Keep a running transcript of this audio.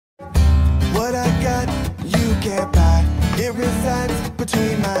can't buy. It resides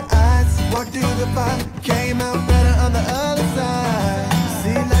between my eyes. Walked through the fire, came out better on the other side.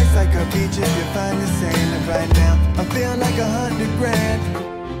 See, life's like a beach if you find the sand. Right now, I feel like 100 grand.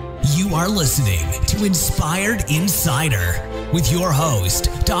 You are listening to Inspired Insider with your host,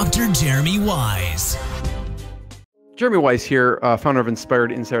 Dr. Jeremy Weisz. Jeremy Weisz here, founder of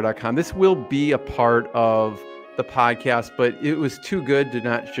InspiredInsider.com. This will be a part of the podcast, but it was too good to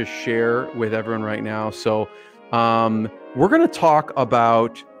not just share with everyone right now. So we're going to talk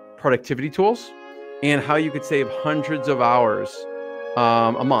about productivity tools and how you could save hundreds of hours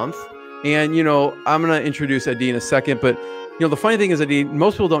a month. And, you know, I'm going to introduce Adi in a second, but, you know, the funny thing is, Adi,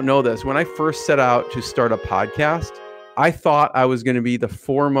 most people don't know this. When I first set out to start a podcast, I thought I was going to be the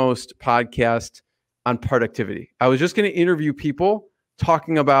foremost podcast on productivity. I was just going to interview people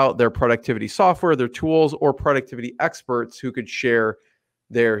talking about their productivity software, their tools, or productivity experts who could share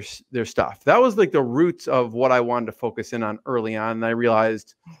their stuff. That was like the roots of what I wanted to focus in on early on. And I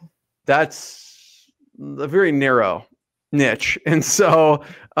realized that's a very narrow niche. And so,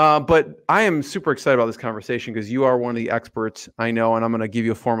 but I am super excited about this conversation because you are one of the experts I know, and I'm going to give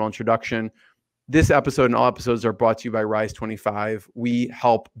you a formal introduction. This episode and all episodes are brought to you by Rise 25. We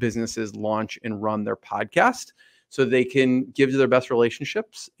help businesses launch and run their podcast so they can give to their best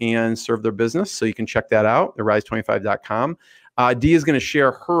relationships and serve their business. So you can check that out at rise25.com. Dee is going to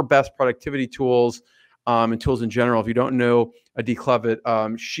share her best productivity tools and tools in general. If you don't know Dee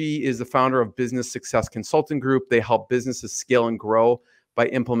Klevit, she is the founder of Business Success Consulting Group. They help businesses scale and grow by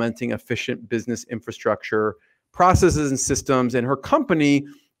implementing efficient business infrastructure, processes, and systems. And her company,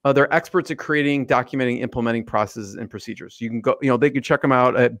 they're experts at creating, documenting, implementing processes and procedures. You can go, you know, they can check them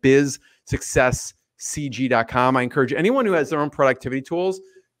out at bizsuccesscg.com. I encourage anyone who has their own productivity tools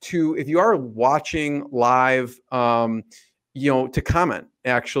to, if you are watching live, you know, to comment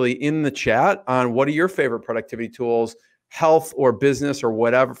actually in the chat on what are your favorite productivity tools, health or business or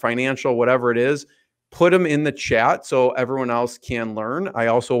whatever, financial, whatever it is, put them in the chat so everyone else can learn. I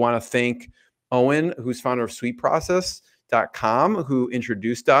also want to thank Owen, who's founder of sweetprocess.com, who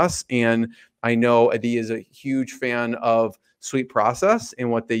introduced us. And I know Adi is a huge fan of Sweet Process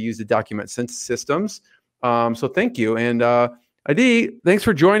and what they use to document systems. So thank you. And Adi, thanks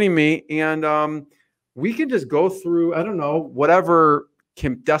for joining me. And we can just go through, I don't know, whatever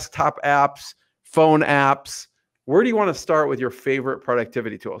desktop apps, phone apps. Where do you want to start with your favorite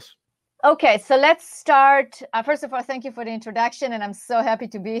productivity tools? Okay, so let's start. First of all, thank you for the introduction, and I'm so happy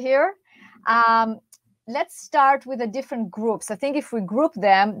to be here. Let's start with the different groups. I think if we group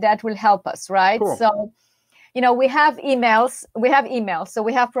them, that will help us, right? Cool. So, you know, we have emails. So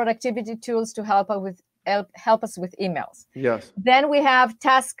we have productivity tools to help us with emails. Yes. Then we have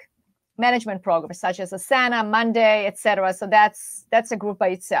task management programs such as Asana, Monday, etc. So that's a group by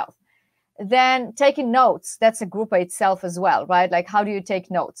itself. Then taking notes, that's a group by itself as well, right? Like, how do you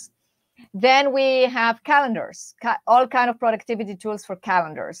take notes? Then we have calendars, all kind of productivity tools for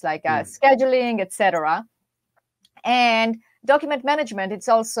calendars, like scheduling, etc. And document management, it's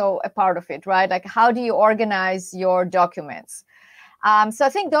also a part of it, right? Like, how do you organize your documents? So I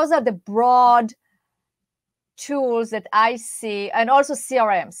think those are the broad tools that I see, and also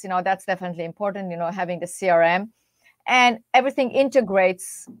CRMs, you know, that's definitely important, you know, having the CRM, and everything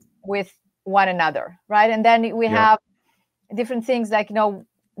integrates with one another, right? And then we have different things like, you know,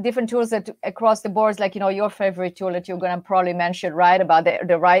 different tools that across the boards, like, you know, your favorite tool that you're going to probably mention, right? About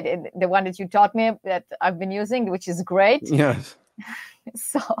the one that you taught me that I've been using, which is great. Yes.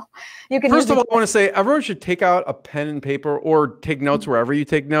 So you can. First of all, I want to say everyone should take out a pen and paper or take notes wherever you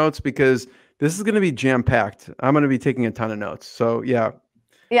take notes, because this is going to be jam-packed. I'm going to be taking a ton of notes. So yeah.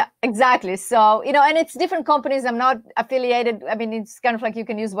 Yeah, exactly. So, you know, and it's different companies. I'm not affiliated. I mean, it's kind of like you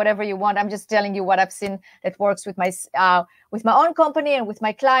can use whatever you want. I'm just telling you what I've seen that works with my own company and with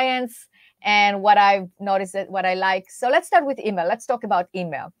my clients, and what I've noticed that what I like. So let's start with email. Let's talk about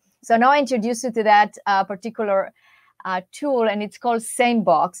email. So now I introduce you to that particular tool, and it's called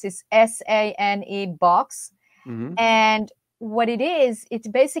SaneBox. It's SANE box. Mm-hmm. And what it is,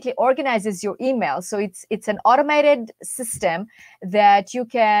 it basically organizes your email. So it's an automated system that you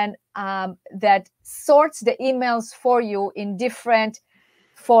can that sorts the emails for you in different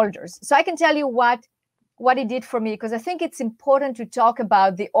folders. So I can tell you what it did for me, because I think it's important to talk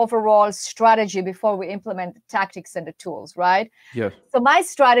about the overall strategy before we implement the tactics and the tools, right? Yes. So my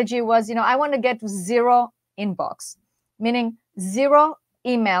strategy was, you know, I want to get to zero inbox, meaning zero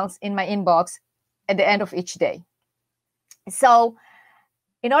emails in my inbox at the end of each day. So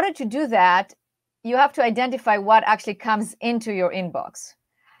in order to do that, you have to identify what actually comes into your inbox.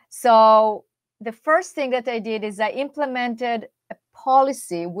 So the first thing that I did is I implemented a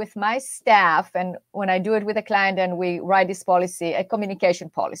policy with my staff, and when I do it with a client and we write this policy, a communication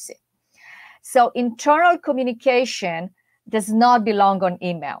policy. So internal communication does not belong on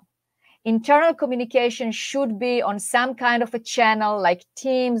email. Internal communication should be on some kind of a channel like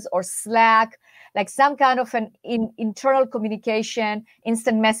Teams or Slack, like some kind of an internal communication,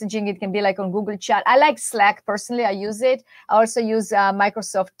 instant messaging. It can be like on Google Chat. I like Slack personally. I use it. I also use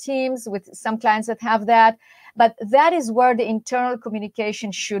Microsoft Teams with some clients that have that. But that is where the internal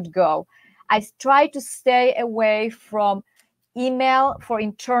communication should go. I try to stay away from email for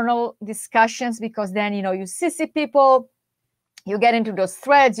internal discussions, because then, you CC people, you get into those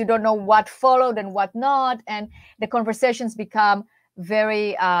threads, you don't know what followed and what not, and the conversations become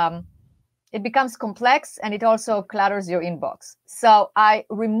very, it becomes complex, and it also clutters your inbox. So I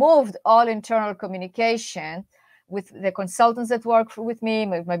removed all internal communication with the consultants that work with me,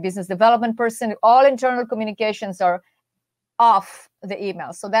 with my business development person. All internal communications are off the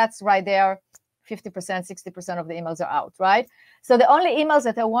email. So that's right there, 50%, 60% of the emails are out, right? So the only emails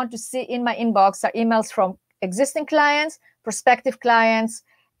that I want to see in my inbox are emails from existing clients, prospective clients,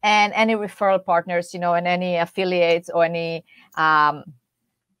 and any referral partners, and any affiliates or any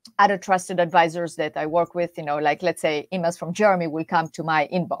other trusted advisors that I work with, like let's say emails from Jeremy will come to my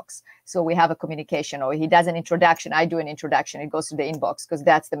inbox. So we have a communication, or he does an introduction, I do an introduction, it goes to the inbox, because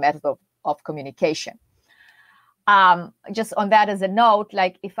that's the method of communication. Just on that as a note,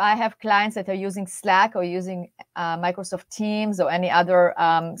 like if I have clients that are using Slack or using Microsoft Teams or any other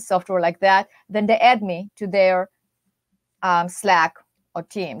software like that, then they add me to their Slack or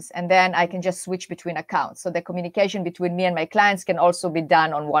Teams, and then I can just switch between accounts. So the communication between me and my clients can also be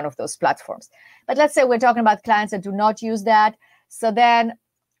done on one of those platforms. But let's say we're talking about clients that do not use that. So then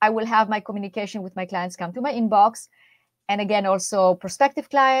I will have my communication with my clients come to my inbox. And again, also prospective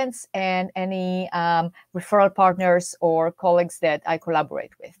clients and any referral partners or colleagues that I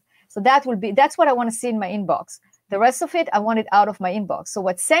collaborate with. So that's what I want to see in my inbox. The rest of it, I want it out of my inbox. So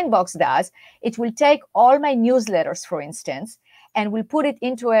what SaneBox does, it will take all my newsletters, for instance, and will put it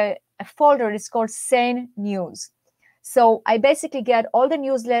into a folder that's called Sane News. So I basically get all the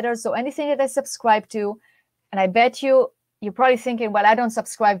newsletters, so anything that I subscribe to, and I bet you're probably thinking, well, I don't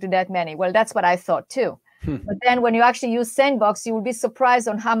subscribe to that many. Well, that's what I thought too. But then when you actually use SaneBox, you will be surprised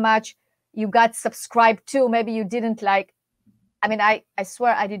on how much you got subscribed to. Maybe you didn't like, I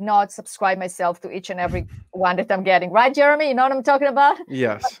swear I did not subscribe myself to each and every one that I'm getting. Right, Jeremy? You know what I'm talking about?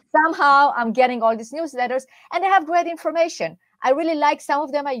 Yes. But somehow I'm getting all these newsletters, and they have great information. I really like some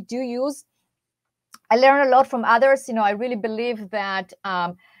of them. I do use. I learn a lot from others. I really believe that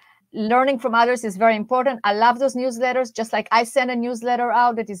learning from others is very important. I love those newsletters. Just like I send a newsletter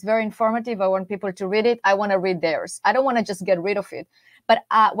out that is very informative. I want people to read it. I want to read theirs. I don't want to just get rid of it. But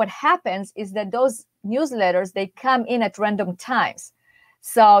what happens is that those newsletters, they come in at random times.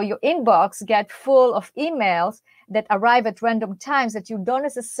 So your inbox get full of emails that arrive at random times that you don't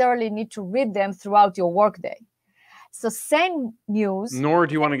necessarily need to read them throughout your workday. So Sane News. Nor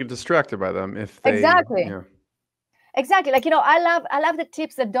do you want to get distracted by them if they. Exactly. Yeah. Exactly. Like, I love the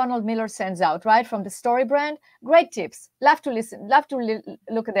tips that Donald Miller sends out, right? From the Story brand. Great tips. Love to listen. Love to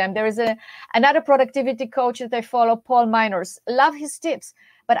look at them. There is another productivity coach that I follow, Paul Miners. Love his tips,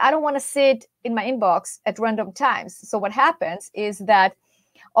 but I don't want to sit in my inbox at random times. So what happens is that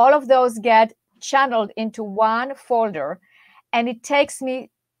all of those get channeled into one folder, and it takes me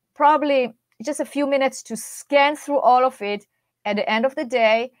probably just a few minutes to scan through all of it at the end of the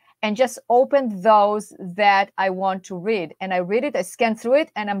day and just open those that I want to read. And I read it, I scan through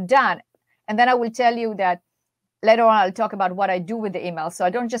it, and I'm done. And then I will tell you that later on, I'll talk about what I do with the email. So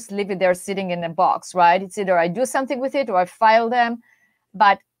I don't just leave it there sitting in a box, right? It's either I do something with it or I file them.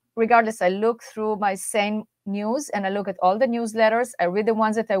 But regardless, I look through my Sane News and I look at all the newsletters. I read the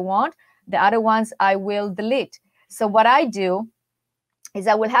ones that I want. The other ones I will delete. So what I do is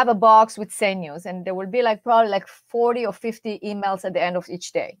I will have a box with Sane News, and there will be probably 40 or 50 emails at the end of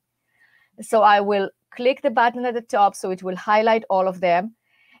each day. So I will click the button at the top, so it will highlight all of them.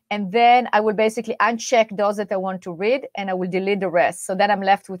 And then I will basically uncheck those that I want to read, and I will delete the rest. So then I'm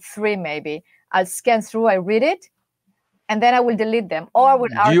left with 3 maybe. I'll scan through, I read it, and then I will delete them. Or I will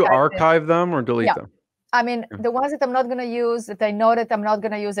archive them. Do you archive them or delete them? The ones that I'm not going to use, that I know that I'm not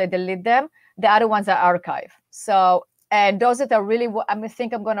going to use, I delete them. The other ones I archive. So, and those that are really, I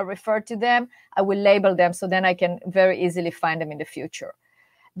think I'm going to refer to them, I will label them, so then I can very easily find them in the future.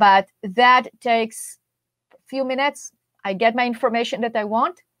 But that takes a few minutes. I get my information that I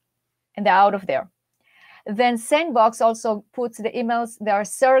want, and they're out of there. Then SaneBox also puts the emails. There are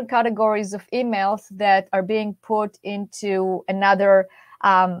certain categories of emails that are being put into another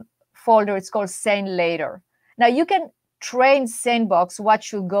folder. It's called Sane Later. Now, you can train SaneBox what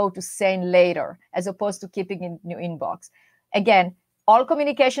should go to Sane later, as opposed to keeping in your inbox. Again, all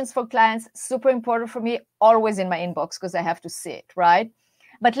communications for clients, super important for me, always in my inbox because I have to see it, right?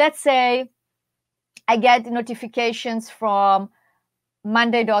 But let's say I get notifications from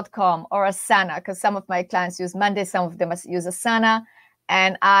Monday.com or Asana, because some of my clients use Monday, some of them use Asana,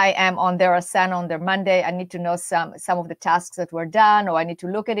 and I am on their Asana on their Monday. I need to know some of the tasks that were done, or I need to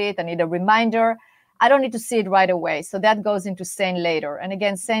look at it. I need a reminder. I don't need to see it right away. So that goes into Sane later. And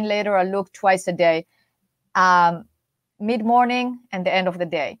again, Sane later, I look twice a day, mid-morning and the end of the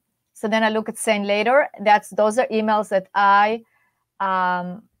day. So then I look at Sane later. Those are emails that I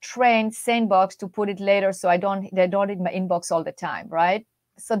trained SaneBox to put it later, so they don't in my inbox all the time, right?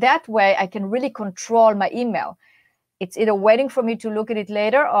 So that way I can really control my email. It's either waiting for me to look at it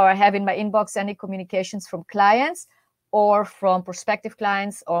later, or I have in my inbox any communications from clients or from prospective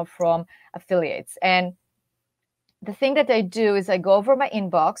clients or from affiliates. And the thing that I do is I go over my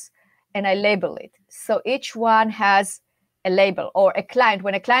inbox and I label it. So each one has a label, or a client.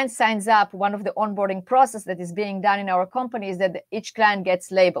 When a client signs up, one of the onboarding process that is being done in our company is that each client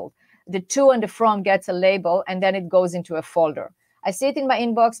gets labeled. The to and the from gets a label, and then it goes into a folder. I see it in my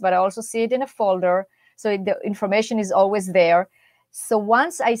inbox, but I also see it in a folder. So the information is always there. So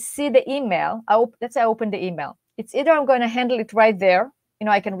once I see the email, let's say I open the email. It's either I'm going to handle it right there.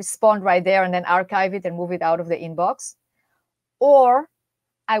 I can respond right there and then archive it and move it out of the inbox. Or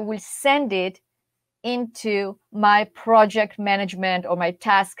I will send it into my project management or my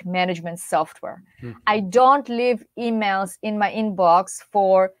task management software. I don't leave emails in my inbox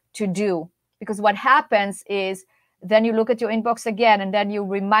for to do, because what happens is then you look at your inbox again, and then you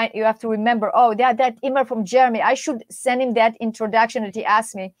have to remember, oh, that email from Jeremy, I should send him that introduction that he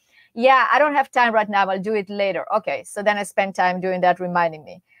asked me. Yeah, I don't have time right now. I'll do it later. Okay, so then I spend time doing that, reminding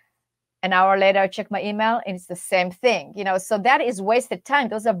me. An hour later, I check my email, and it's the same thing. So that is wasted time.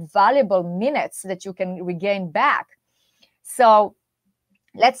 Those are valuable minutes that you can regain back. So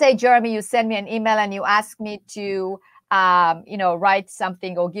let's say, Jeremy, you send me an email and you ask me to, write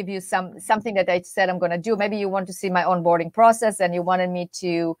something or give you something that I said I'm going to do. Maybe you want to see my onboarding process and you wanted me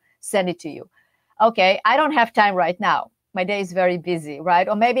to send it to you. Okay, I don't have time right now. My day is very busy, right?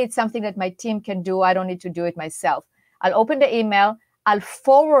 Or maybe it's something that my team can do. I don't need to do it myself. I'll open the email. I'll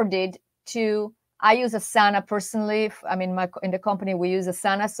forward it I use Asana personally. In the company, we use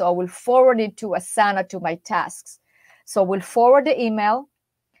Asana. So I will forward it to Asana to my tasks. So we'll forward the email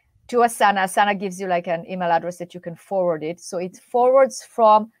to Asana. Asana gives you like an email address that you can forward it. So it forwards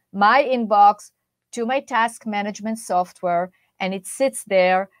from my inbox to my task management software, and it sits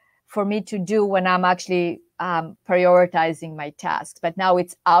there for me to do when I'm actually prioritizing my tasks. But now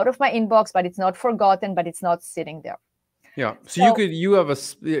it's out of my inbox, but it's not forgotten, but it's not sitting there. Yeah. So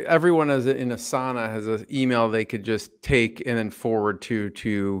everyone in Asana has an email they could just take and then forward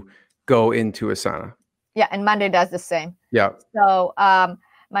to go into Asana. Yeah. And Monday does the same. Yeah. So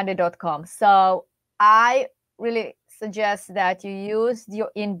Monday.com. So I really suggest that you use your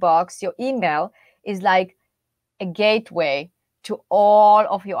inbox. Your email is like a gateway to all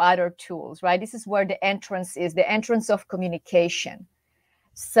of your other tools, right? This is where the entrance is, the entrance of communication.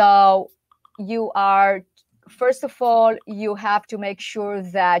 So first of all, you have to make sure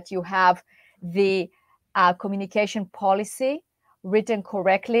that you have the communication policy written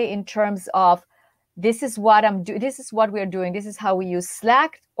correctly in terms of this is what I'm doing, this is what we're doing, this is how we use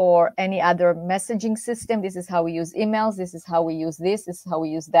Slack or any other messaging system, this is how we use emails, this is how we use this is how we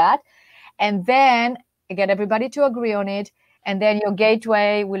use that. And then get everybody to agree on it. And then your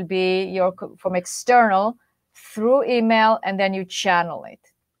gateway will be from external through email, and then you channel it.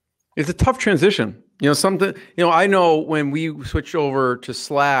 It's a tough transition. I know when we switched over to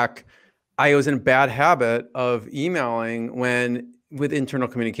Slack, I was in a bad habit of emailing with internal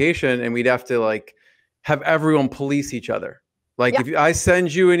communication, and we'd have to have everyone police each other. If I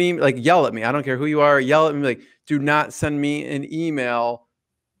send you an email, yell at me. I don't care who you are, yell at me. Do not send me an email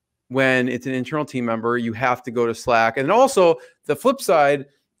when it's an internal team member. You have to go to Slack. And also the flip side,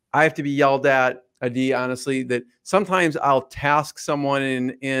 I have to be yelled at, Adi, honestly, that sometimes I'll task someone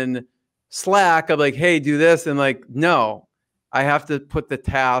in Slack. I'm like, hey, do this. And no, I have to put the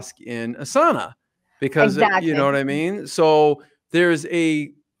task in Asana because you know what I mean? So there's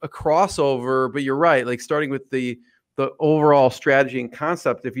a crossover, but you're right. Starting with the overall strategy and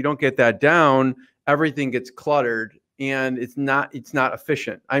concept, if you don't get that down, everything gets cluttered and it's not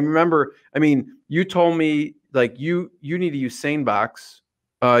efficient. I remember, you told me you need to use SaneBox.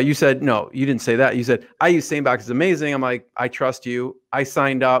 You said, no, you didn't say that. You said, I use SaneBox. It's amazing. I'm like, I trust you. I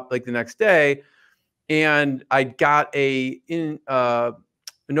signed up the next day and I got a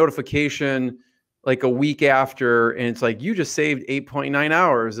notification like a week after, and it's like, you just saved 8.9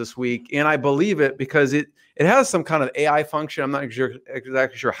 hours this week. And I believe it because it has some kind of AI function. I'm not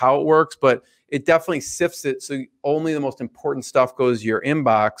exactly sure how it works, but it definitely sifts it. So only the most important stuff goes to your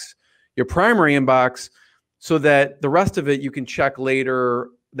inbox, your primary inbox, so that the rest of it you can check later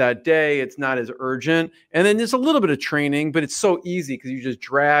that day. It's not as urgent. And then there's a little bit of training, but it's so easy because you just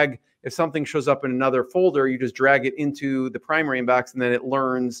drag, if something shows up in another folder, you just drag it into the primary inbox, and then it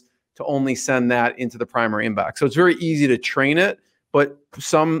learns to only send that into the primary inbox. So it's very easy to train it, but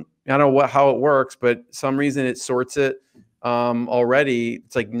I don't know how it works, but some reason it sorts it already.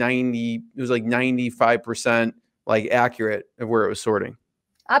 It's like 95% like accurate of where it was sorting.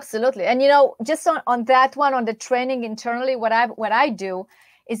 Absolutely. And, just on that one, on the training internally, what I do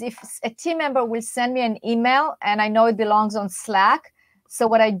is if a team member will send me an email and I know it belongs on Slack, so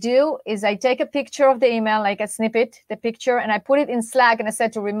what I do is I take a picture of the email, like a snippet, the picture, and I put it in Slack, and I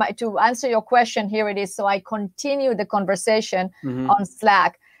said to answer your question, here it is. So I continue the conversation on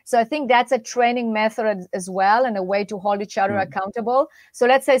Slack. So I think that's a training method as well, and a way to hold each other accountable. So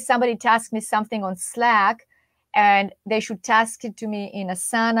let's say somebody tasks me something on Slack, and they should task it to me in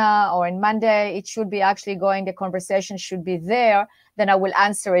Asana or in Monday. It should be actually the conversation should be there. Then I will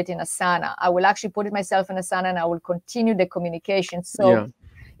answer it in Asana. I will actually put it myself in Asana, and I will continue the communication. So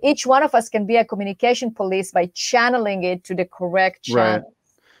each one of us can be a communication police by channeling it to the correct channel. Right.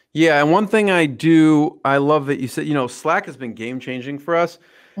 Yeah. And one thing I love that you said, Slack has been game changing for us.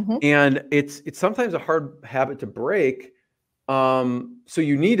 And it's sometimes a hard habit to break. So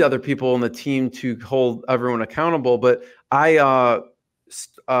you need other people in the team to hold everyone accountable. But I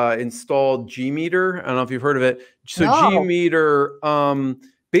installed Gmeter. I don't know if you've heard of it. So Gmeter,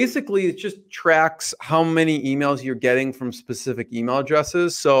 basically it just tracks how many emails you're getting from specific email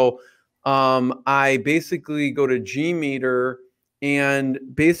addresses. So I basically go to Gmeter, and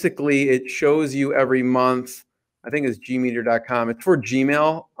basically it shows you every month. I think it's gmeter.com. It's for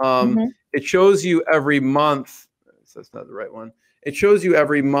Gmail. It shows you every month. That's not the right one. It shows you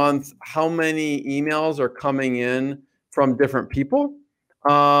every month how many emails are coming in from different people.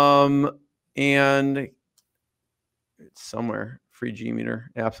 And it's somewhere, free Gmeter,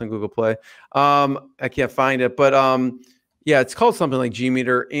 apps on Google Play. I can't find it, but yeah, it's called something like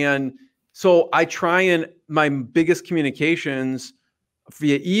Gmeter. And so I try, and my biggest communications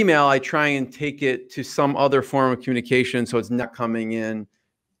via email, I try and take it to some other form of communication, so it's not coming in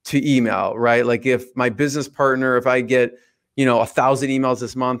to email, right? Like if my business partner, if I get 1,000 emails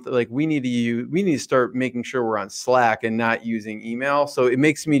this month, like we need to start making sure we're on Slack and not using email. So it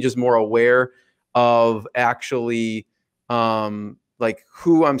makes me just more aware of actually like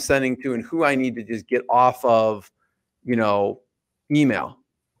who I'm sending to and who I need to just get off of email,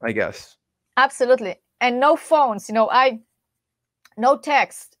 I guess. Absolutely. And no phones, no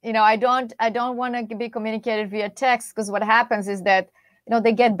text. I don't want to be communicated via text, because what happens is that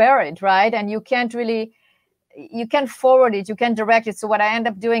they get buried, right? And you can't forward it, you can't direct it. So what I end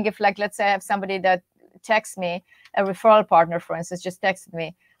up doing, if let's say I have somebody that texts me, a referral partner, for instance, just texted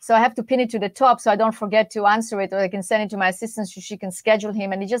me. So I have to pin it to the top so I don't forget to answer it, or I can send it to my assistant so she can schedule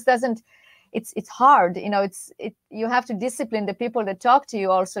him. And it just doesn't, it's hard. You have to discipline the people that talk to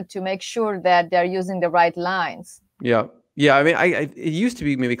you also to make sure that they're using the right lines. Yeah. Yeah, I mean, it used to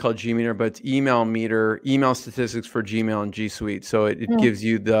be maybe called Gmeter, but it's email meter, email statistics for Gmail and G Suite. So it gives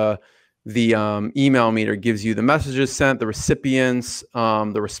you the email meter, gives you the messages sent, the recipients,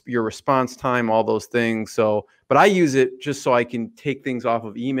 your response time, all those things. So, but I use it just so I can take things off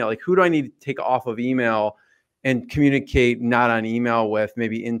of email. Like, who do I need to take off of email and communicate not on email with,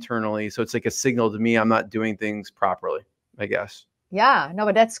 maybe internally? So it's like a signal to me I'm not doing things properly, I guess. Yeah, no,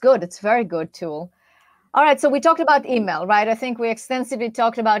 but that's good. It's a very good tool. All right, so we talked about email, right? I think we extensively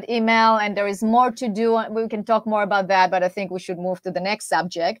talked about email, and there is more to do. We can talk more about that, but I think we should move to the next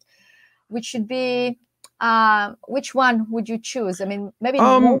subject, which should be, which one would you choose? I mean, maybe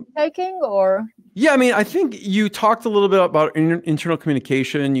note taking, or? Yeah, I mean, I think you talked a little bit about internal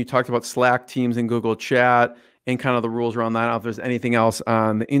communication. You talked about Slack, Teams, and Google Chat, and kind of the rules around that. I don't know if there's anything else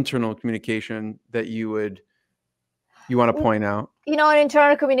on the internal communication that you want to point out. In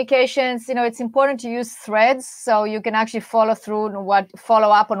internal communications, it's important to use threads so you can actually follow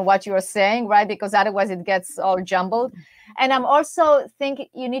up on what you're saying, right? Because otherwise it gets all jumbled. And I'm also think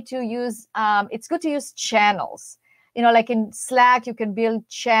you need to use, it's good to use channels. Like in Slack, you can build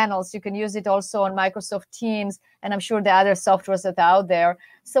channels. You can use it also on Microsoft Teams, and I'm sure the other softwares that are out there.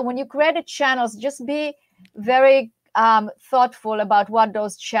 So when you create a channels, just be very thoughtful about what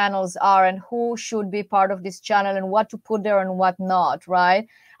those channels are and who should be part of this channel and what to put there and what not, right?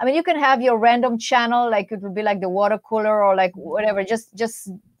 I mean, you can have your random channel, like it would be like the water cooler or like whatever, just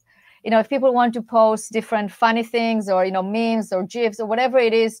if people want to post different funny things or, memes or GIFs or whatever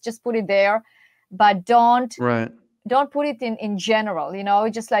it is, just put it there, but don't put it in general,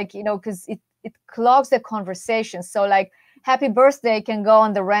 just like, because it clogs the conversation. So like happy birthday can go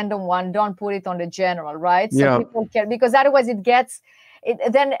on the random one. Don't put it on the general, right? So people can, because otherwise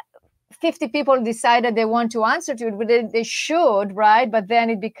then 50 people decided they want to answer to it, but they should, right? But then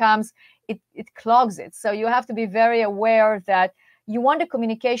it becomes, it clogs it. So you have to be very aware that you want the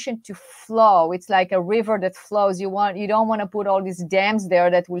communication to flow. It's like a river that flows. You don't want to put all these dams there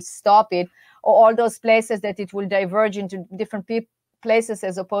that will stop it, or all those places that it will diverge into different places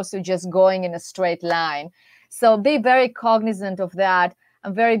as opposed to just going in a straight line. So be very cognizant of that.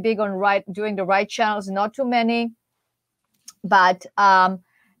 I'm very big on doing the right channels, not too many, but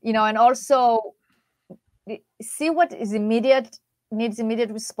and also see what is needs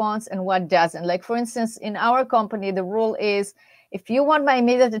immediate response and what doesn't. Like for instance, in our company, the rule is if you want my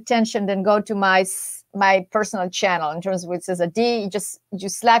immediate attention, then go to my personal channel. In terms of it says a D, you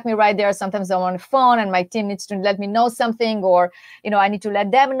Slack me right there. Sometimes I'm on the phone and my team needs to let me know something, or I need to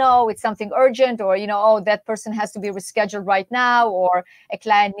let them know it's something urgent, or that person has to be rescheduled right now, or a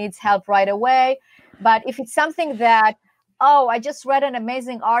client needs help right away. But if it's something that, I just read an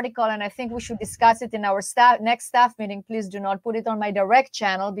amazing article and I think we should discuss it in our next staff meeting, please do not put it on my direct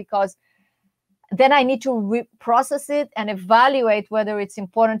channel, because then I need to process it and evaluate whether it's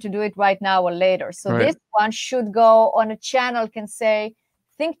important to do it right now or later. So this one should go on a channel, can say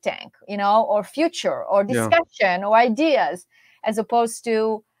think tank, or future or discussion or ideas, as opposed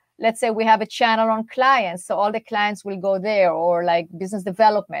to, let's say we have a channel on clients. So all the clients will go there, or like business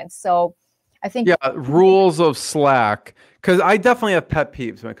development. So I think rules of Slack, because I definitely have pet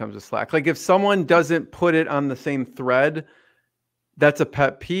peeves when it comes to Slack. Like if someone doesn't put it on the same thread, that's a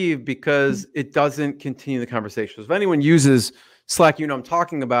pet peeve, because it doesn't continue the conversation. So if anyone uses Slack, I'm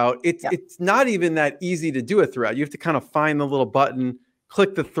talking about, it's not even that easy to do a thread. You have to kind of find the little button,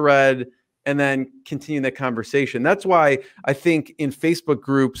 click the thread, and then continue the conversation. That's why I think in Facebook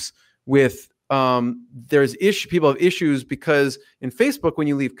groups with people have issues, because in Facebook, when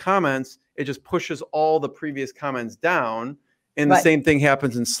you leave comments, it just pushes all the previous comments down. And the same thing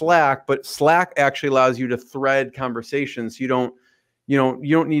happens in Slack, but Slack actually allows you to thread conversations. You don't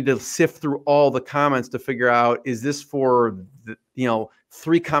need to sift through all the comments to figure out, is this for the,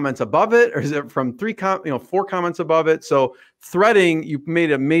 3 comments above it, or is it from 4 comments above it? So threading, you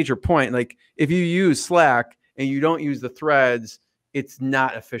made a major point. Like if you use Slack and you don't use the threads, it's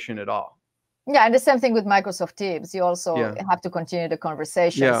not efficient at all. Yeah, and the same thing with Microsoft Teams. You also have to continue the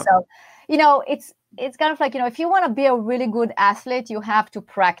conversation. Yeah. So, it's kind of like, if you want to be a really good athlete, you have to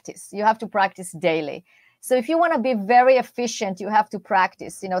practice. You have to practice daily. So if you want to be very efficient, you have to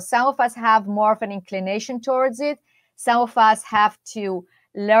practice. Some of us have more of an inclination towards it. Some of us have to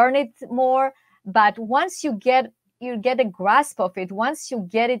learn it more. But once you get a grasp of it, once you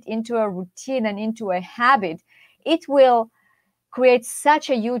get it into a routine and into a habit, it will create such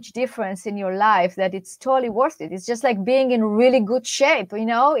a huge difference in your life that it's totally worth it. It's just like being in really good shape.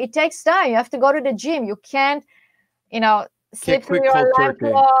 It takes time. You have to go to the gym. You can't, sleep through your alarm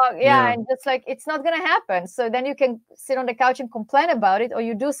clock. And just like, it's not going to happen. So then you can sit on the couch and complain about it, or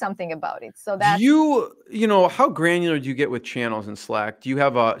you do something about it. So that's... how granular do you get with channels in Slack? Do you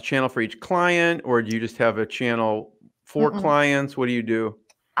have a channel for each client, or do you just have a channel for clients? What do you do?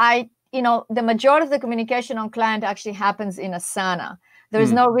 The majority of the communication on client actually happens in Asana. There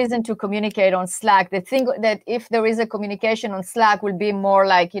is no reason to communicate on Slack. The thing that if there is a communication on Slack will be more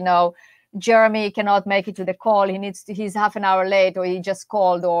like, Jeremy cannot make it to the call. He's half an hour late, or he just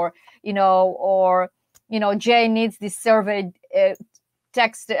called, or Jay needs this survey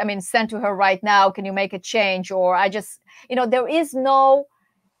sent to her right now. Can you make a change? Or there is no,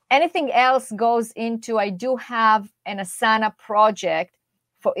 anything else goes into, I do have an Asana project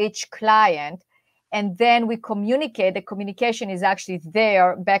for each client, and then we communicate. The communication is actually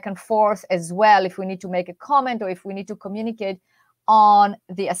there back and forth as well, if we need to make a comment or if we need to communicate on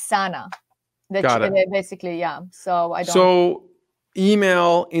the Asana. Got it. Basically, so I don't... So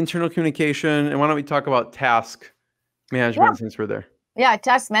email, internal communication, and why don't we talk about task management since we're there? Yeah,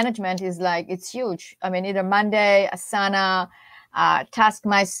 task management is it's huge. Either Monday, Asana,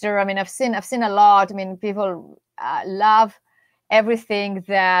 Taskmeister. I've seen a lot. People love everything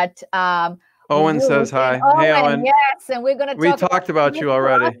that Owen says hi. Hey, Owen. Yes, and we're going to talk. We talked about you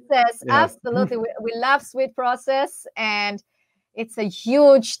already. Process. Yeah. Absolutely, we love Sweet Process, and it's a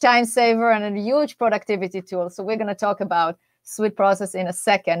huge time saver and a huge productivity tool. So we're going to talk about Sweet Process in a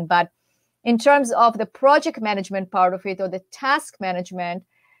second. But in terms of the project management part of it, or the task management,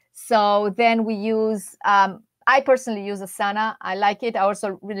 so then we use. I personally use Asana. I like it. I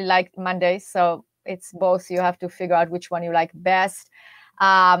also really like Monday. So it's both. You have to figure out which one you like best.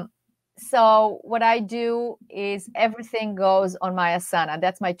 So what I do is everything goes on my Asana.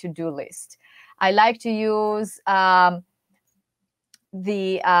 That's my to-do list. I like to use my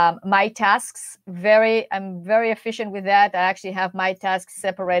tasks. I'm very efficient with that. I actually have my tasks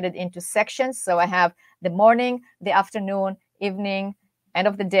separated into sections. So I have the morning, the afternoon, evening, end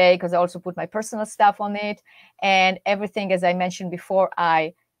of the day, because I also put my personal stuff on it. And everything, as I mentioned before,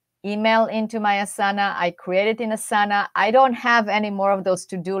 I email into my Asana. I create it in Asana. I don't have any more of those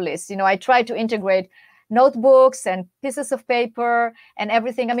to-do lists. I try to integrate notebooks and pieces of paper and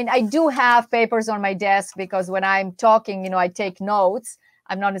everything. I mean, I do have papers on my desk because when I'm talking, I take notes.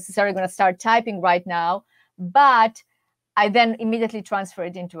 I'm not necessarily going to start typing right now, but I then immediately transfer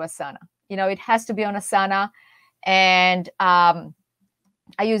it into Asana. It has to be on Asana. And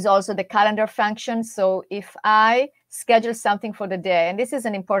I use also the calendar function. So if I schedule something for the day, and this is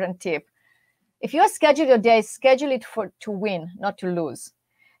an important tip, if you schedule your day, schedule it to win, not to lose.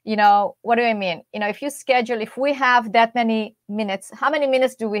 What do I mean? If we have that many minutes, how many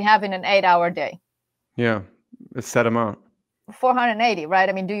minutes do we have in an 8-hour day? Yeah, a set amount. 480, right?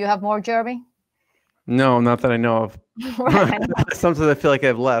 I mean, do you have more, Jeremy? No, not that I know of. Right. Sometimes I feel like I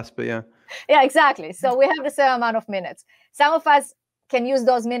have less, but yeah. Yeah, exactly. So we have the same amount of minutes. Some of us can use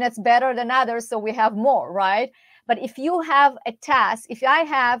those minutes better than others, so we have more, right? But if you have a task, if I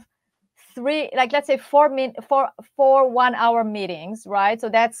have let's say 4 1-hour meetings, right? So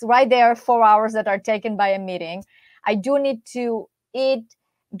that's right there, 4 hours that are taken by a meeting. I do need to eat,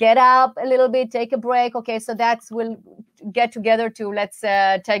 get up a little bit, take a break. Okay, so we'll get together to, let's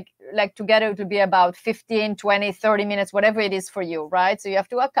together it will be about 15, 20, 30 minutes, whatever it is for you, right? So you have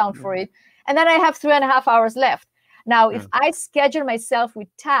to account for it. And then I have 3.5 hours left. Now, if I schedule myself with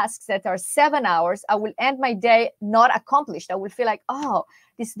tasks that are 7 hours, I will end my day not accomplished. I will feel like, oh,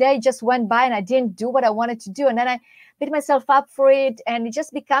 this day just went by and I didn't do what I wanted to do. And then I beat myself up for it. And it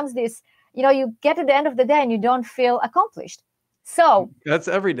just becomes this, you get to the end of the day and you don't feel accomplished. So that's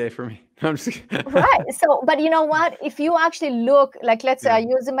every day for me. I'm just right. So, but you know what? If you actually look, like, let's say I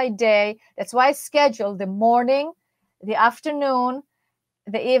use in my day, that's why I schedule the morning, the afternoon,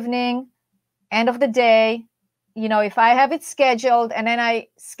 the evening, end of the day. If I have it scheduled and then I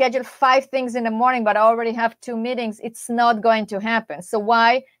schedule 5 things in the morning, but I already have 2 meetings, it's not going to happen. So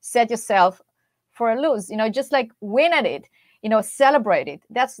why set yourself for a lose? Just like win at it, celebrate it.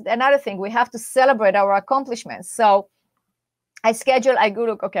 That's another thing. We have to celebrate our accomplishments. So I go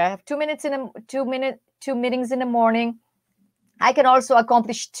look, okay, I have 2 meetings in the morning. I can also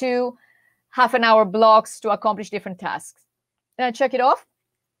accomplish 2 half-an-hour blocks to accomplish different tasks. And I check it off.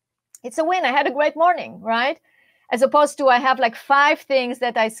 It's a win. I had a great morning, right? As opposed to I have like 5 things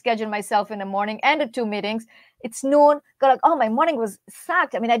that I schedule myself in the morning and the 2 meetings. It's noon. Go like, oh, my morning was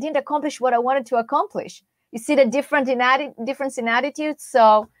sucked. I mean, I didn't accomplish what I wanted to accomplish. You see the difference in attitude.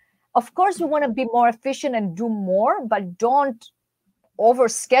 So, of course, we want to be more efficient and do more, but don't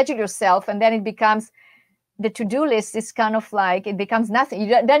overschedule yourself. And then it becomes the to-do list is kind of like it becomes nothing.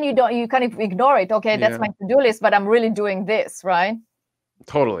 You kind of ignore it. Okay, that's my to-do list, but I'm really doing this, right?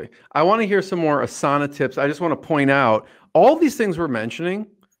 Totally. I want to hear some more Asana tips. I just want to point out all these things we're mentioning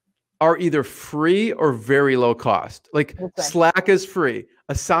are either free or very low cost. Like Slack is free.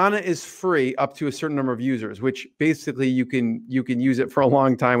 Asana is free up to a certain number of users, which basically you can use it for a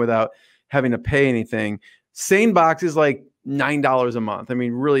long time without having to pay anything. SaneBox is like $9 a month. I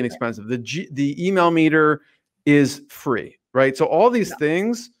mean, really inexpensive. The email meter is free, right? So all these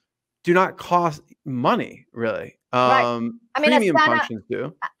things do not cost money, really. Right. I mean, premium Asana, functions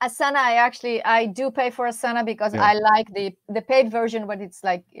do. Asana, I do pay for Asana because I like the paid version, but it's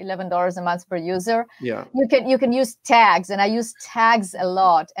like $11 a month per user. Yeah. You can use tags, and I use tags a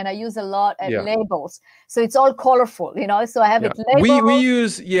lot, and I use a lot at labels. So it's all colorful, So I have it labeled. We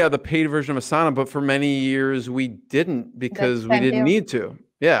use the paid version of Asana, but for many years we didn't because we didn't need to.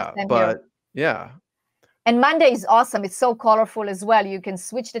 Yeah, but And Monday is awesome. It's so colorful as well. You can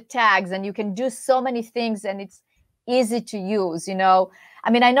switch the tags and you can do so many things, and it's easy to use,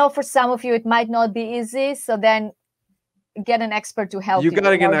 I mean, I know for some of you it might not be easy, so then get an expert to help you. You got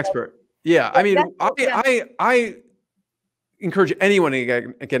to get an expert. Yeah, I mean, I encourage anyone to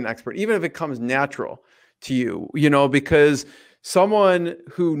get an expert, even if it comes natural to you, because someone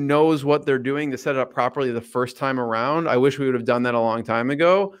who knows what they're doing to set it up properly the first time around, I wish we would have done that a long time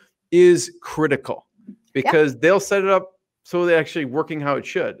ago, is critical, because they'll set it up so they're actually working how it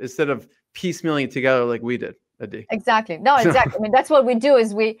should, instead of piecemealing it together like we did. Exactly. No, exactly. I mean, that's what we do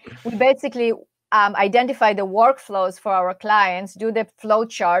is we basically identify the workflows for our clients, do the flow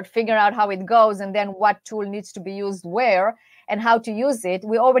chart, figure out how it goes, and then what tool needs to be used where and how to use it.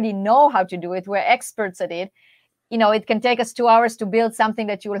 We already know how to do it. We're experts at it. It can take us 2 hours to build something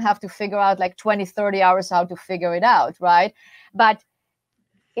that you will have to figure out like 20, 30 hours how to figure it out, right? But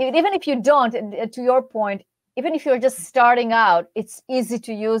even if you don't, to your point, even if you're just starting out, it's easy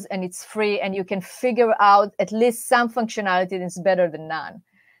to use and it's free, and you can figure out at least some functionality that's better than none.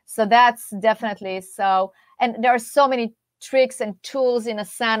 So that's definitely so. And there are so many tricks and tools in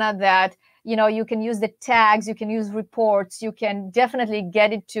Asana that, you can use the tags, you can use reports, you can definitely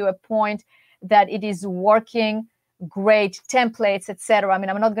get it to a point that it is working great, templates, etc. I mean,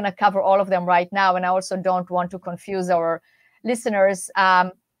 I'm not going to cover all of them right now, and I also don't want to confuse our listeners.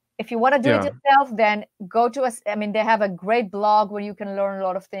 If you want to do it yourself, then go to us. I mean, they have a great blog where you can learn a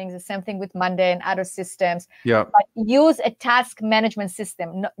lot of things. The same thing with Monday and other systems. Yeah. But use a task management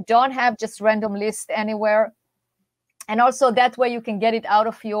system. Don't have just random lists anywhere. And also that way you can get it out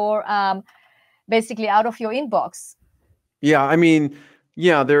of your, basically out of your inbox. Yeah. I mean,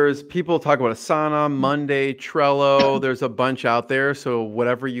 there's people talk about Asana, Monday, Trello. There's a bunch out there. So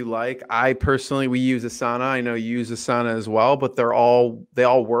whatever you like. We use Asana. I know you use Asana as well, but they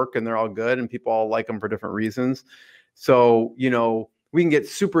all work and they're all good, and people all like them for different reasons. So, we can get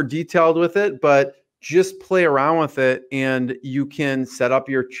super detailed with it, but just play around with it, and you can set up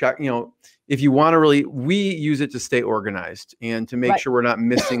your check. If you want to we use it to stay organized and to make sure we're not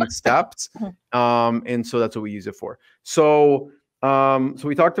missing steps. And so that's what we use it for. So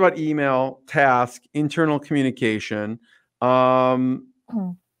we talked about email, task, internal communication. You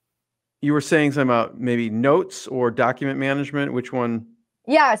were saying something about maybe notes or document management. Which one?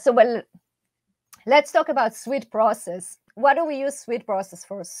 Yeah. So, let's talk about Suite Process. What do we use Suite Process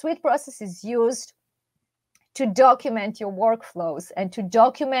for? Suite Process is used to document your workflows and to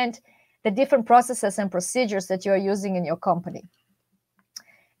document the different processes and procedures that you're using in your company.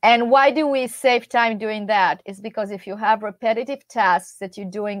 And why do we save time doing that? It's because if you have repetitive tasks that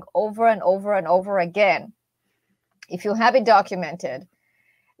you're doing over and over and over again, if you have it documented,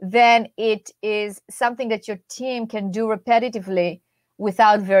 then it is something that your team can do repetitively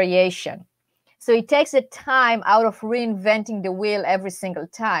without variation. So it takes the time out of reinventing the wheel every single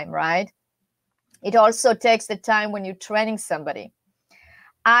time, right? It also takes the time when you're training somebody.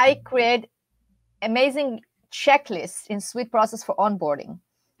 I create amazing checklists in Suite Process for onboarding.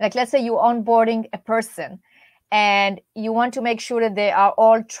 Like, let's say you're onboarding a person and you want to make sure that they are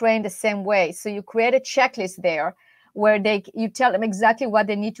all trained the same way. So you create a checklist there where you tell them exactly what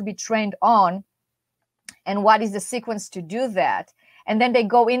they need to be trained on and what is the sequence to do that. And then they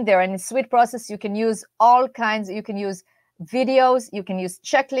go in there, and in Suite Process, you can use all kinds. You can use videos, you can use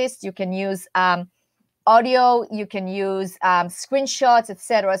checklists, you can use audio, you can use screenshots,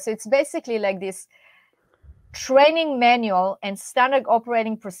 etc. So it's basically like this training manual and standard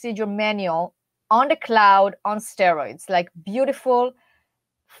operating procedure manual on the cloud on steroids, like beautiful,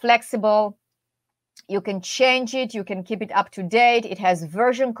 flexible. You can change it, you can keep it up to date. It has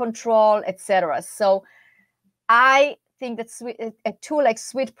version control, etc. So I think that a tool like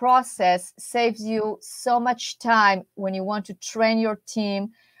Suite Process saves you so much time when you want to train your team,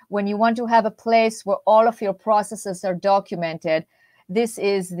 when you want to have a place where all of your processes are documented. This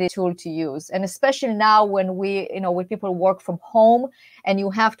is the tool to use. And especially now when when people work from home and you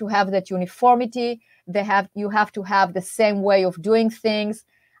have to have that uniformity, you have to have the same way of doing things.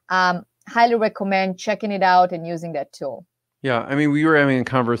 Highly recommend checking it out and using that tool. Yeah. I mean, we were having a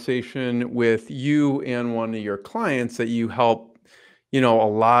conversation with you and one of your clients that you help, a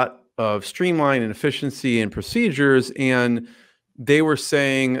lot of streamline and efficiency and procedures. And they were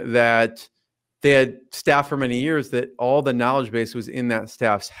saying that they had staff for many years that all the knowledge base was in that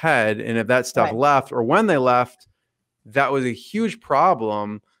staff's head. And if that staff left, or when they left, that was a huge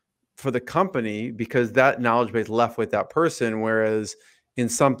problem for the company because that knowledge base left with that person. Whereas in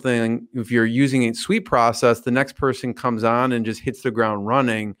something, if you're using a Suite Process, the next person comes on and just hits the ground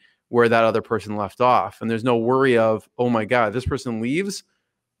running where that other person left off. And there's no worry of, oh my God, this person leaves,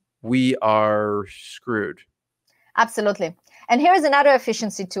 we are screwed. Absolutely. And here's another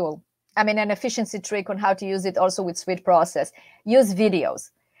efficiency tool. An efficiency trick on how to use it also with Suite Process. Use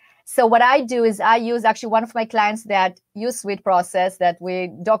videos. So what I do is I use actually one of my clients that use Suite Process, that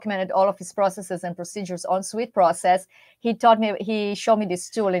we documented all of his processes and procedures on Suite Process. He showed me this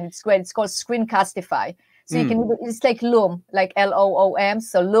tool, and it's great. It's called Screencastify. So you can, it's like Loom, like Loom.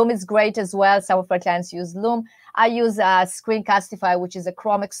 So Loom is great as well. Some of my clients use Loom. I use Screencastify, which is a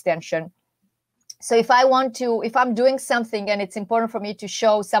Chrome extension. So if I'm doing something and it's important for me to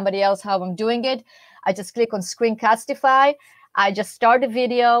show somebody else how I'm doing it, I just click on Screencastify. I just start a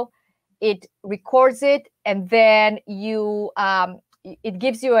video, it records it, and then it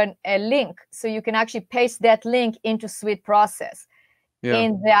gives you a link, so you can actually paste that link into Sweet Process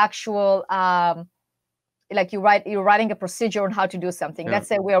in the actual like you're writing a procedure on how to do something. Let's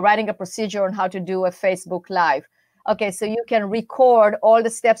say we are writing a procedure on how to do a Facebook Live. Okay, so you can record all the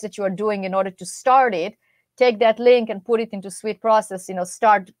steps that you are doing in order to start it, take that link and put it into Sweet Process,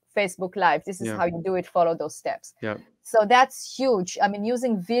 start Facebook Live. This is how you do it, follow those steps. So that's huge. I mean,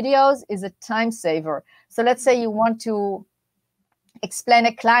 using videos is a time saver. So let's say you want to explain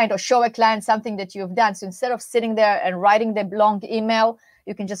a client or show a client something that you've done. So instead of sitting there and writing the long email,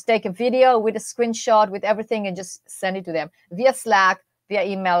 you can just take a video with a screenshot with everything and just send it to them via Slack, via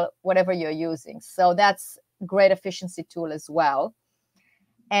email, whatever you're using. So that's a great efficiency tool as well.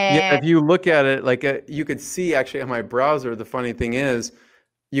 And if you look at it, like you could see actually on my browser, the funny thing is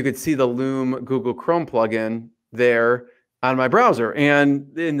you could see the Loom Google Chrome plugin there on my browser.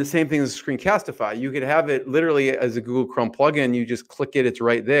 And in the same thing as Screencastify, you could have it literally as a Google Chrome plugin. You just click it, it's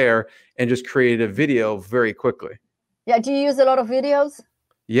right there, and just create a video very quickly. Yeah, do you use a lot of videos?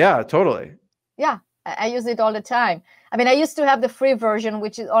 Yeah, totally. Yeah, I use it all the time. I mean, I used to have the free version,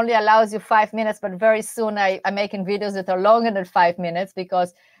 which only allows you 5 minutes, but very soon I'm making videos that are longer than 5 minutes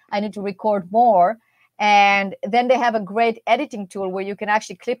because I need to record more. And then they have a great editing tool where you can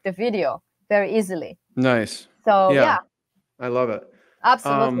actually clip the video very easily. Nice. So yeah. I love it.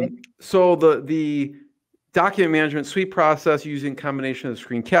 Absolutely. So the document management Sweet Process using combination of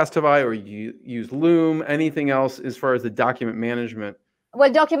Screencastify, or you use Loom, anything else as far as the document management? Well,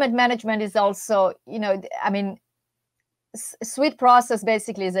 document management is also, I mean, Sweet Process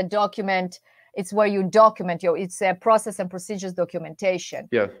basically is a document. It's where you document it's a process and procedures documentation.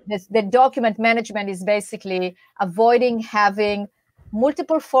 Yeah. The document management is basically avoiding having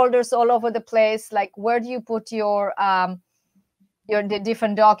multiple folders all over the place. Like, where do you put the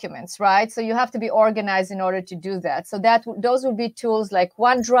different documents, right? So you have to be organized in order to do that. So those would be tools like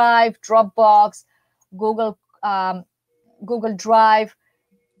OneDrive, Dropbox, Google Drive,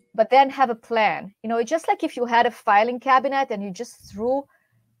 but then have a plan. It's just like if you had a filing cabinet and you just threw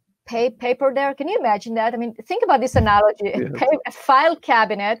paper there. Can you imagine that? I mean, think about this analogy. A file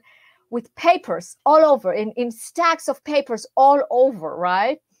cabinet with papers all over, in stacks of papers all over,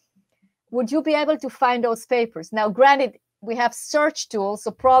 right? Would you be able to find those papers? Now, granted, we have search tools,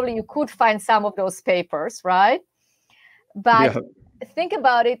 so probably you could find some of those papers, right? But think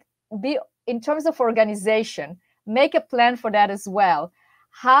about it, in terms of organization, make a plan for that as well.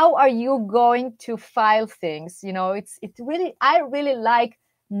 How are you going to file things? I really like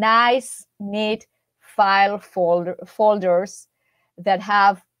nice, neat file folders that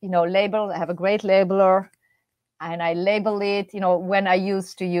have, label. I have a great labeler, and I label it, when I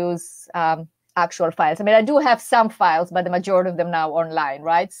used to use actual files. I mean, I do have some files, but the majority of them now online,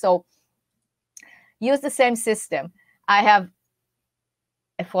 right? So use the same system. I have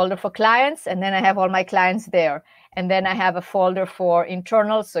a folder for clients, and then I have all my clients there. And then I have a folder for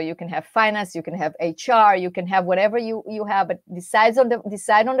internal, so you can have finance, you can have HR, you can have whatever you have, but decide on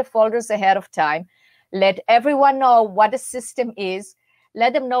the folders ahead of time. Let everyone know what the system is.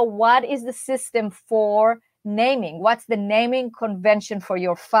 Let them know what is the system for naming. What's the naming convention for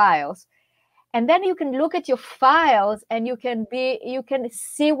your files? And then you can look at your files and you can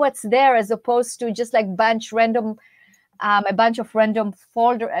see what's there, as opposed to just like a bunch of random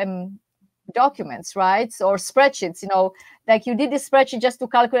folder documents, right? Or spreadsheets, like you did this spreadsheet just to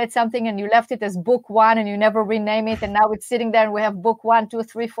calculate something and you left it as book 1 and you never rename it, and now it's sitting there and we have book 1, 2,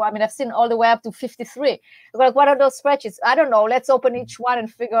 3, 4. I mean, I've seen all the way up to 53. Like, what are those spreadsheets? I don't know. Let's open each one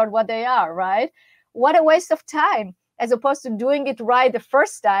and figure out what they are, right? What a waste of time, as opposed to doing it right the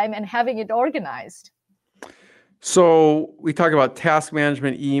first time and having it organized. So we talk about task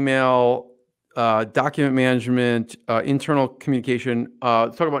management, email, document management, internal communication.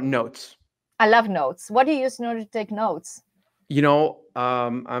 Let's talk about notes. I love notes. What do you use in order to take notes?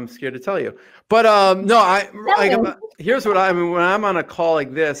 I'm scared to tell you, but here's what when I'm on a call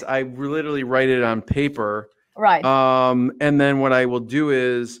like this, I literally write it on paper. Right. And then what I will do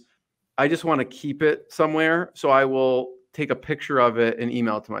is I just want to keep it somewhere. So I will take a picture of it and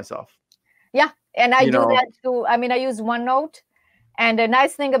email it to myself. Yeah. And I do that too. I mean, I use OneNote, and the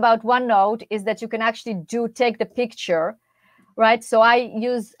nice thing about OneNote is that you can actually take the picture. Right. So I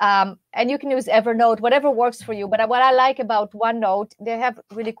use, and you can use Evernote, whatever works for you. But what I like about OneNote, they have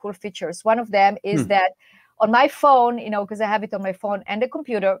really cool features. One of them is that on my phone, because I have it on my phone and the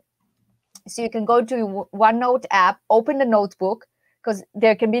computer. So you can go to OneNote app, open the notebook, because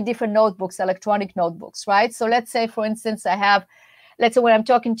there can be different notebooks, electronic notebooks, right? So let's say, for instance, let's say when I'm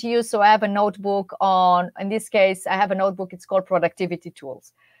talking to you, so I have a notebook in this case, I have a notebook, it's called Productivity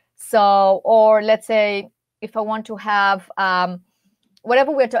Tools. So, or let's say if I want to have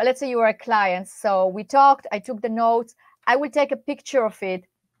whatever we're talking, let's say you are a client. So we talked, I took the notes. I will take a picture of it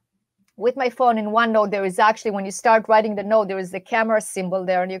with my phone. In OneNote, there is actually, when you start writing the note, there is the camera symbol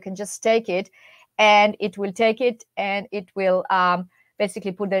there, and you can just take it, and it will take it, and it will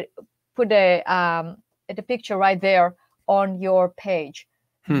basically put the picture right there on your page.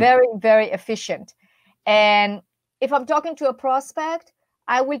 Very, very efficient. And if I'm talking to a prospect,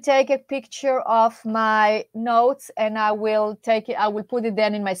 I will take a picture of my notes, and I will take it, I will put it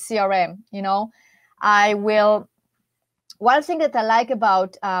then in my CRM. You know, I will. One thing that I like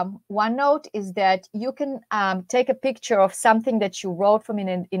about OneNote is that you can take a picture of something that you wrote from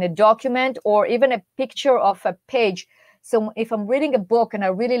in a document, or even a picture of a page. So if I'm reading a book and I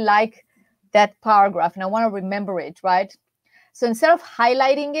really like that paragraph and I want to remember it, right? So instead of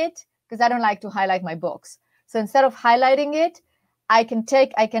highlighting it, because I don't like to highlight my books. So instead of highlighting it, I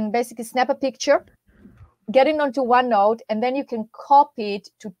can basically snap a picture, get it onto OneNote, and then you can copy it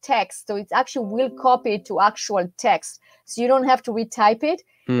to text. So it actually will copy it to actual text. So you don't have to retype it.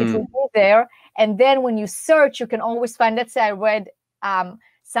 It will be there. And then when you search, you can always find, let's say I read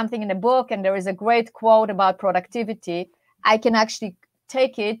something in a book and there is a great quote about productivity. I can actually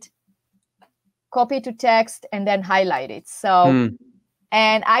take it, copy it to text, and then highlight it. So,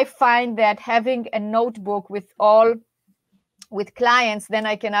 and I find that having a notebook with clients, then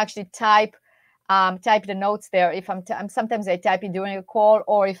I can actually type the notes there. If sometimes I type it during a call,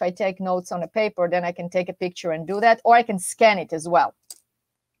 or if I take notes on a paper, then I can take a picture and do that, or I can scan it as well.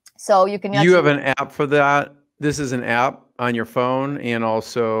 So you can. You have an app for that? This is an app on your phone and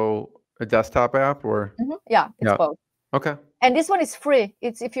also a desktop app, or? Yeah, it's both. Okay. And this one is free.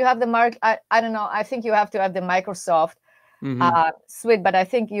 It's if you have the I don't know. I think you have to have the Microsoft suite, but I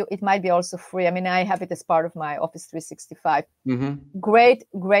think it might be also free. I mean, I have it as part of my Office 365.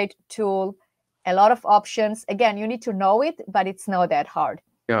 Great tool. A lot of options. Again, you need to know it, but it's not that hard.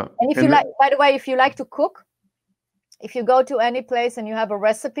 Yeah. And if you like, by the way, if you like to cook, if you go to any place and you have a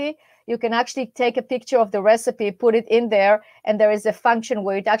recipe, you can actually take a picture of the recipe, put it in there, and there is a function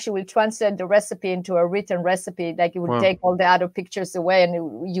where it actually will translate the recipe into a written recipe. Like it will take all the other pictures away,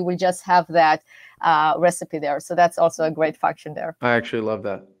 and you will just have that recipe there. So that's also a great function there. I actually love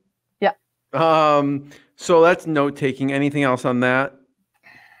that. Yeah. So that's note taking. Anything else on that?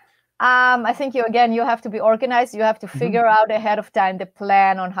 I think you have to be organized. You have to figure out ahead of time the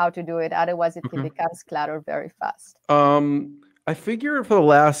plan on how to do it. Otherwise, it becomes cluttered very fast. I figured for the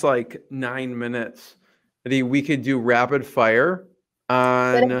last 9 minutes, we could do rapid fire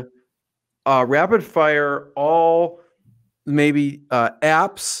on rapid fire, all maybe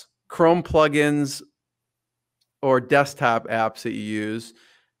apps, Chrome plugins, or desktop apps that you use.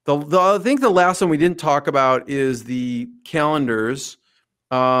 I think the last one we didn't talk about is the calendars.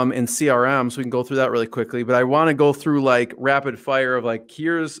 And CRM, so we can go through that really quickly. But I want to go through rapid fire of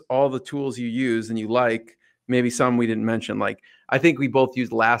here's all the tools you use and you like. Maybe some we didn't mention. I think we both use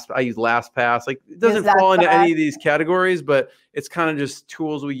I use LastPass. It doesn't fall into any of these categories, but it's kind of just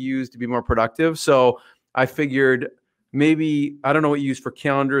tools we use to be more productive. So I figured maybe, I don't know what you use for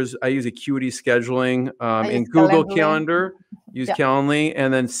calendars. I use Acuity scheduling in Google Calendar. Use Calendly,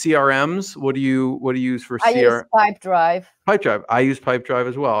 and then CRMs. What do you use for CRM? I use Pipedrive. Pipedrive. I use Pipedrive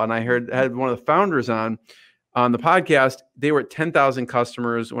as well. And I had one of the founders on the podcast. They were at 10,000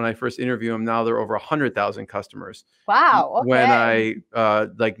 customers when I first interviewed them. Now they're over 100,000 customers. Wow. Okay. When I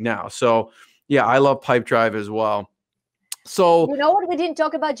now. So yeah, I love Pipedrive as well. So you know what we didn't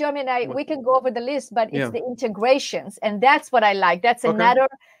talk about, Jeremy, and we can go over the list, but it's the integrations, and that's what I like. That's another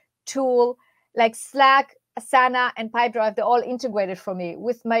tool like Slack, Asana, and Pipedrive. They're all integrated for me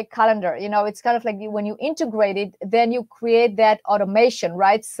with my calendar. It's kind of like when you integrate it, then you create that automation,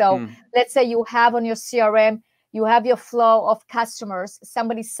 right? So let's say you have on your CRM, you have your flow of customers,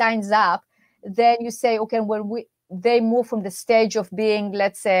 somebody signs up, then you say, okay, when they move from the stage of being,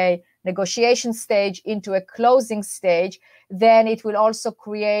 let's say, negotiation stage into a closing stage, then it will also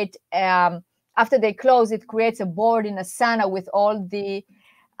create, after they close, it creates a board in Asana with all the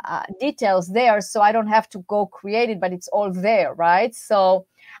details there. So I don't have to go create it, but it's all there, right? So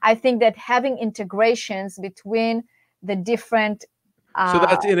I think that having integrations between the different... so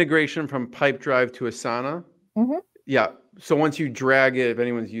that's integration from Pipedrive to Asana? Yeah. So once you drag it, if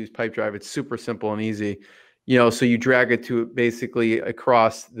anyone's used Pipedrive, it's super simple and easy. So you drag it to basically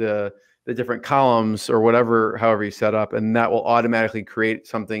across the different columns or however you set up, and that will automatically create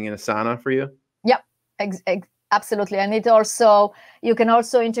something in Asana for you. Yep, absolutely. And you can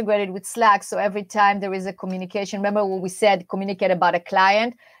also integrate it with Slack. So every time there is a communication, remember what we said, communicate about a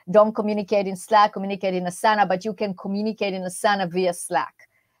client, don't communicate in Slack, communicate in Asana, but you can communicate in Asana via Slack.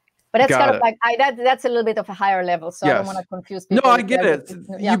 But that's Got kind of it. like that's a little bit of a higher level, so I don't Yes. want to confuse No, people. I get it.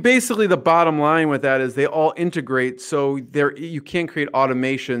 Yeah. You basically, the bottom line with that is they all integrate, so you can create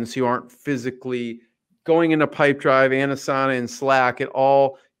automation, so you aren't physically going into Pipedrive and Asana and Slack.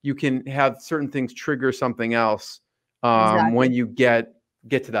 You can have certain things trigger something else Exactly. when you get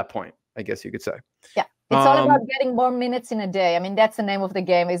to that point, I guess you could say. Yeah. It's all about getting more minutes in a day. I mean, that's the name of the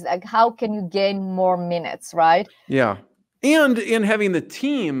game, is like, how can you gain more minutes, right? Yeah. And in having the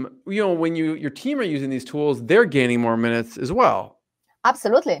team, when your team are using these tools, they're gaining more minutes as well.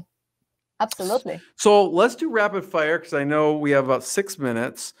 Absolutely. Absolutely. So let's do rapid fire, because I know we have about 6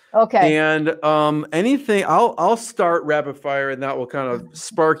 minutes. Okay. And anything, I'll start rapid fire, and that will kind of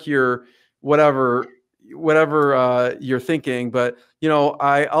spark your whatever you're thinking. But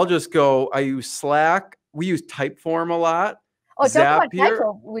I'll just go. I use Slack. We use Typeform a lot. Oh, talk about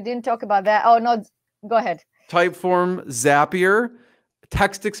Typeform. We didn't talk about that. Oh no, go ahead. Typeform, Zapier,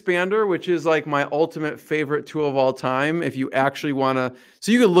 Text Expander, which is like my ultimate favorite tool of all time. If you actually want to,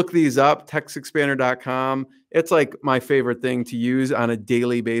 so you can look these up, textexpander.com. It's like my favorite thing to use on a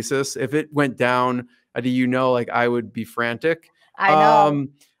daily basis. If it went down, like I would be frantic. I know.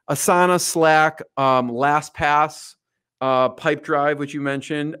 Asana, Slack, LastPass, Pipedrive, which you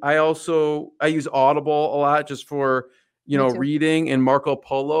mentioned. I use Audible a lot just for reading, and Marco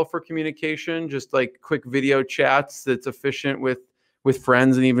Polo for communication, just like quick video chats that's efficient with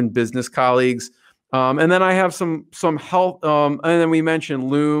friends and even business colleagues. And then I have some help. And then we mentioned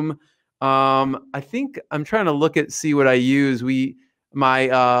Loom. I think I'm trying to see what I use. I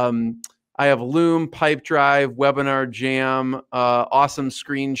have Loom, Pipedrive, Webinar Jam, Awesome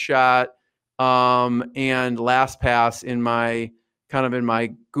Screenshot, and LastPass in my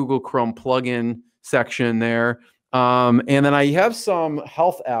Google Chrome plugin section there. And then I have some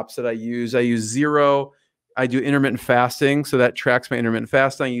health apps that I use. I use Zero. I do intermittent fasting, so that tracks my intermittent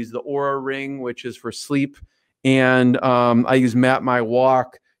fasting. I use the Oura Ring, which is for sleep. And I use Map My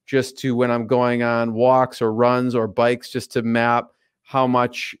Walk just to, when I'm going on walks or runs or bikes, just to map how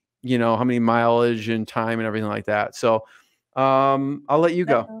much, how many mileage and time and everything like that. So I'll let you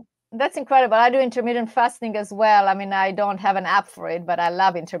go. That's incredible. I do intermittent fasting as well. I mean, I don't have an app for it, but I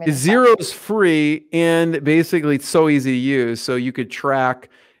love intermittent fasting. Zero is free, and basically it's so easy to use. So you could track,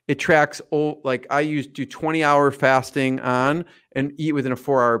 it tracks, like I do 20-hour fasting on and eat within a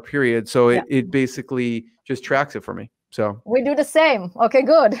 4-hour period. So it basically just tracks it for me. So we do the same. Okay,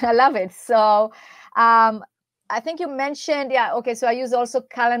 good. I love it. So I think you mentioned, okay. So I use also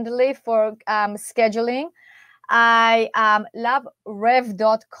Calendly for scheduling. I love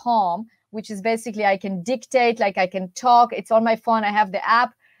rev.com, which is basically I can dictate, like I can talk. It's on my phone. I have the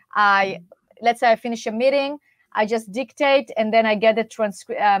app. Let's say I finish a meeting, I just dictate, and then I get it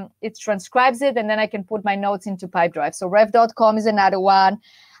transcribes it, and then I can put my notes into Pipedrive. So rev.com is another one.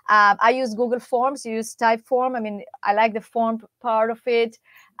 I use Google Forms. You use Typeform. I mean, I like the form part of it.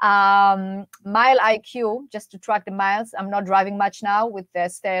 Mile IQ, just to track the miles. I'm not driving much now with the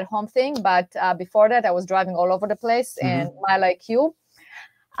stay-at-home thing, but before that, I was driving all over the place. And Mile IQ.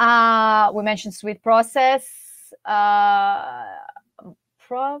 We mentioned Sweet Process. I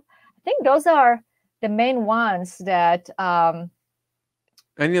think those are the main ones that.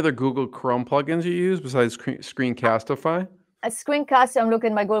 Any other Google Chrome plugins you use besides Screencastify? A Screencast, I'm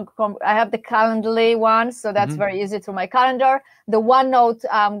looking at my Google Chrome. I have the Calendly one, so that's very easy through my calendar. The OneNote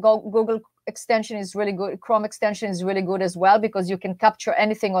Google extension is really good. Chrome extension is really good as well, because you can capture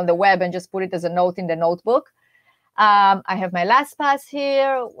anything on the web and just put it as a note in the notebook. I have my LastPass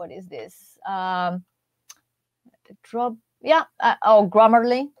here. What is this? Grammarly.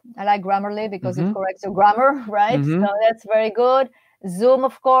 I like Grammarly because it corrects your grammar, right? So that's very good. Zoom,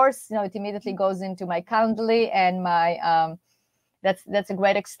 of course, it immediately goes into my Calendly and my that's a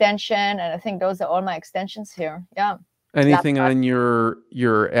great extension, and I think those are all my extensions here. Yeah. Anything on your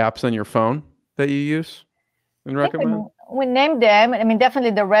apps on your phone that you use and recommend? We named them. I mean,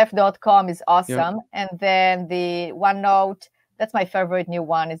 definitely the rev.com is awesome, and then the OneNote. That's my favorite new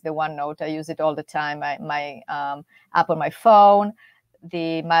one, is the OneNote. I use it all the time. My app on my phone,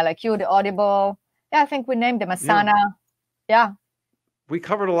 the MileIQ, the Audible. Yeah, I think we named them. Asana. Yeah. We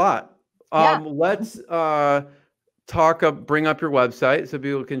covered a lot. Let's bring up your website so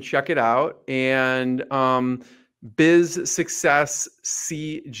people can check it out. And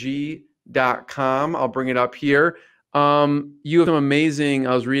bizsuccesscg.com. I'll bring it up here. You have some amazing,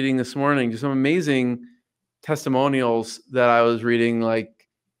 I was reading this morning, just some amazing testimonials that I was reading, like,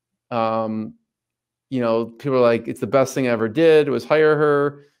 people are like, it's the best thing I ever did was hire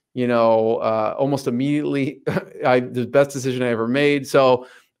her, almost immediately, the best decision I ever made. So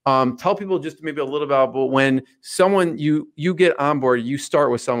Tell people just maybe a little about when someone you get on board, you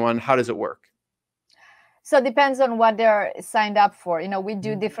start with someone, how does it work? So it depends on what they're signed up for. We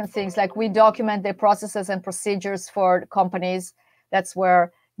do different things, like we document the processes and procedures for companies. That's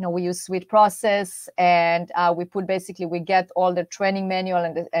where, we use Suite Process, and we get all the training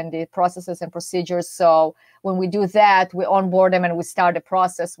manual and the processes and procedures. So when we do that, we onboard them and we start the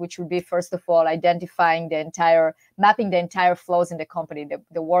process, which would be, first of all, mapping the entire flows in the company,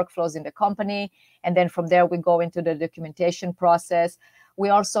 the workflows in the company. And then from there, we go into the documentation process. We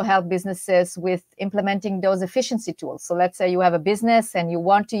also help businesses with implementing those efficiency tools. So let's say you have a business and you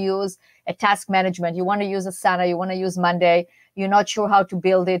want to use a task management, you want to use Asana, you want to use Monday, you're not sure how to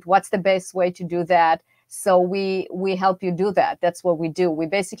build it, what's the best way to do that? So we help you do that. That's what we do. We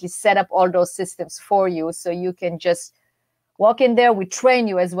basically set up all those systems for you so you can just walk in there. We train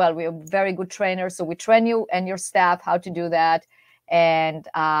you as well. We're very good trainers. So we train you and your staff how to do that. And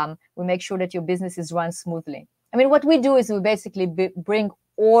we make sure that your business is run smoothly. I mean, what we do is we basically bring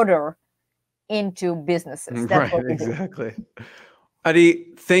order into businesses. That's what we do. Exactly. Adi,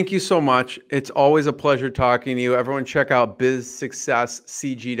 thank you so much. It's always a pleasure talking to you. Everyone check out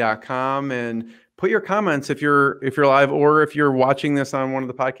bizsuccesscg.com and put your comments if you're live or if you're watching this on one of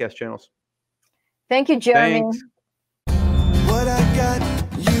the podcast channels. Thank you, Jeremy. Thanks. What I got,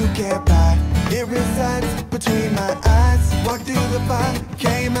 you can't buy. It resides between my eyes. Walked through the fire,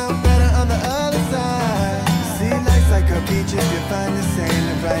 came out better on the other side. See, life's like a beach if you find the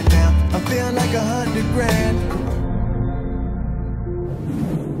sailing right now. I'm feeling like 100 grand.